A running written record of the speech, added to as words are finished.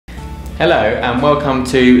Hello and welcome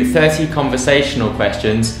to 30 conversational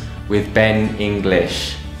questions with Ben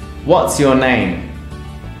English. What's your name?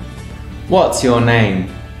 What's your name?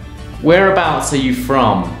 Whereabouts are you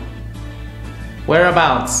from?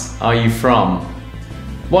 Whereabouts are you from?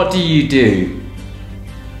 What do you do?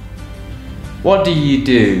 What do you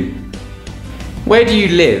do? Where do you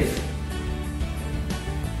live?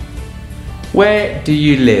 Where do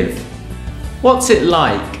you live? What's it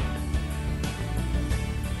like?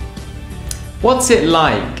 What's it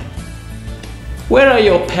like? Where are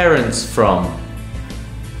your parents from?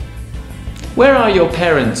 Where are your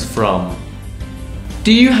parents from?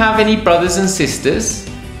 Do you have any brothers and sisters?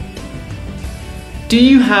 Do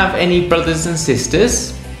you have any brothers and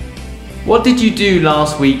sisters? What did you do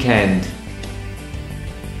last weekend?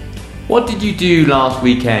 What did you do last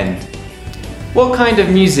weekend? What kind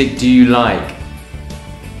of music do you like?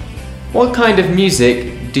 What kind of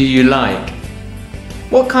music do you like?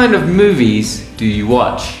 What kind of movies do you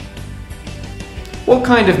watch? What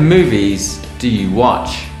kind of movies do you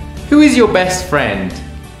watch? Who is your best friend?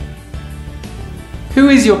 Who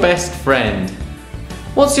is your best friend?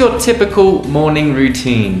 What's your typical morning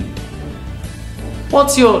routine?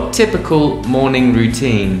 What's your typical morning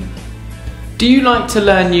routine? Do you like to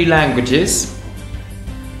learn new languages?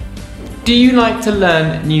 Do you like to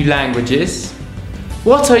learn new languages?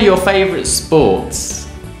 What are your favourite sports?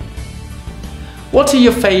 What are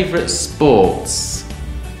your favourite sports?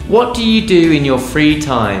 What do you do in your free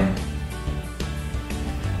time?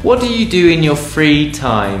 What do you do in your free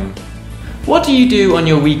time? What do you do on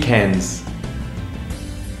your weekends?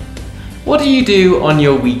 What do you do on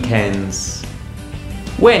your weekends?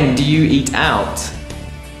 When do you eat out?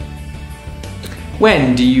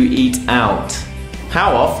 When do you eat out?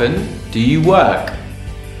 How often do you work?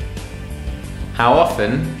 How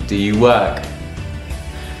often do you work?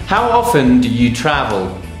 How often do you travel?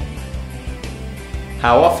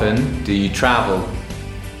 How often do you travel?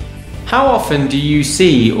 How often do you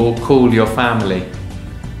see or call your family?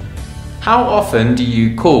 How often do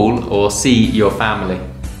you call or see your family?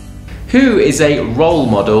 Who is a role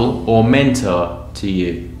model or mentor to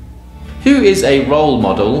you? Who is a role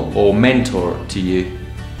model or mentor to you?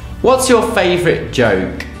 What's your favourite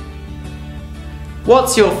joke?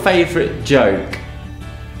 What's your favourite joke?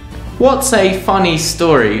 What's a funny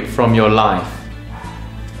story from your life?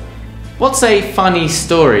 What's a funny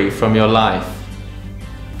story from your life?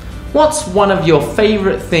 What's one of your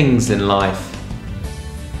favourite things in life?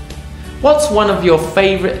 What's one of your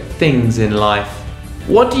favourite things in life?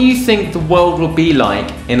 What do you think the world will be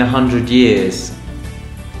like in 100 years?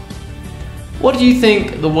 What do you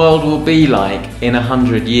think the world will be like in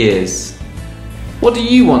 100 years? What do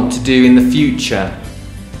you want to do in the future?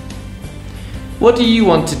 What do you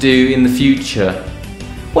want to do in the future?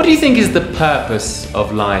 What do you think is the purpose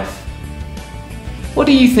of life? What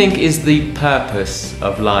do you think is the purpose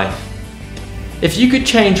of life? If you could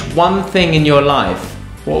change one thing in your life,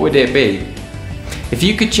 what would it be? If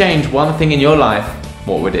you could change one thing in your life,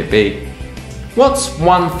 what would it be? What's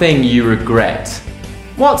one thing you regret?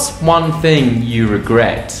 What's one thing you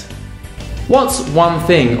regret? What's one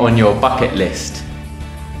thing on your bucket list?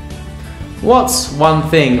 What's one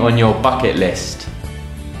thing on your bucket list?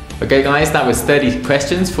 Okay guys, that was 30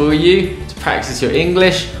 questions for you to practice your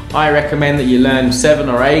English. I recommend that you learn 7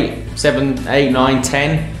 or 8, 7, 8, 9,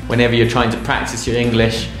 10 whenever you're trying to practice your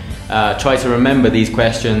English. Try to remember these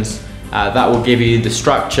questions. That will give you the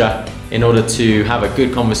structure in order to have a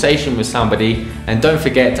good conversation with somebody, and don't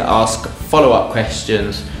forget to ask follow-up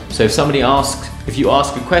questions. So if you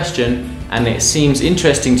ask a question and it seems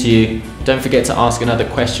interesting to you, don't forget to ask another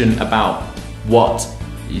question about what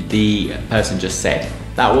the person just said.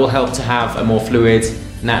 That will help to have a more fluid,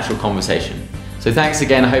 natural conversation. So thanks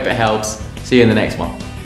again, I hope it helps. See you in the next one.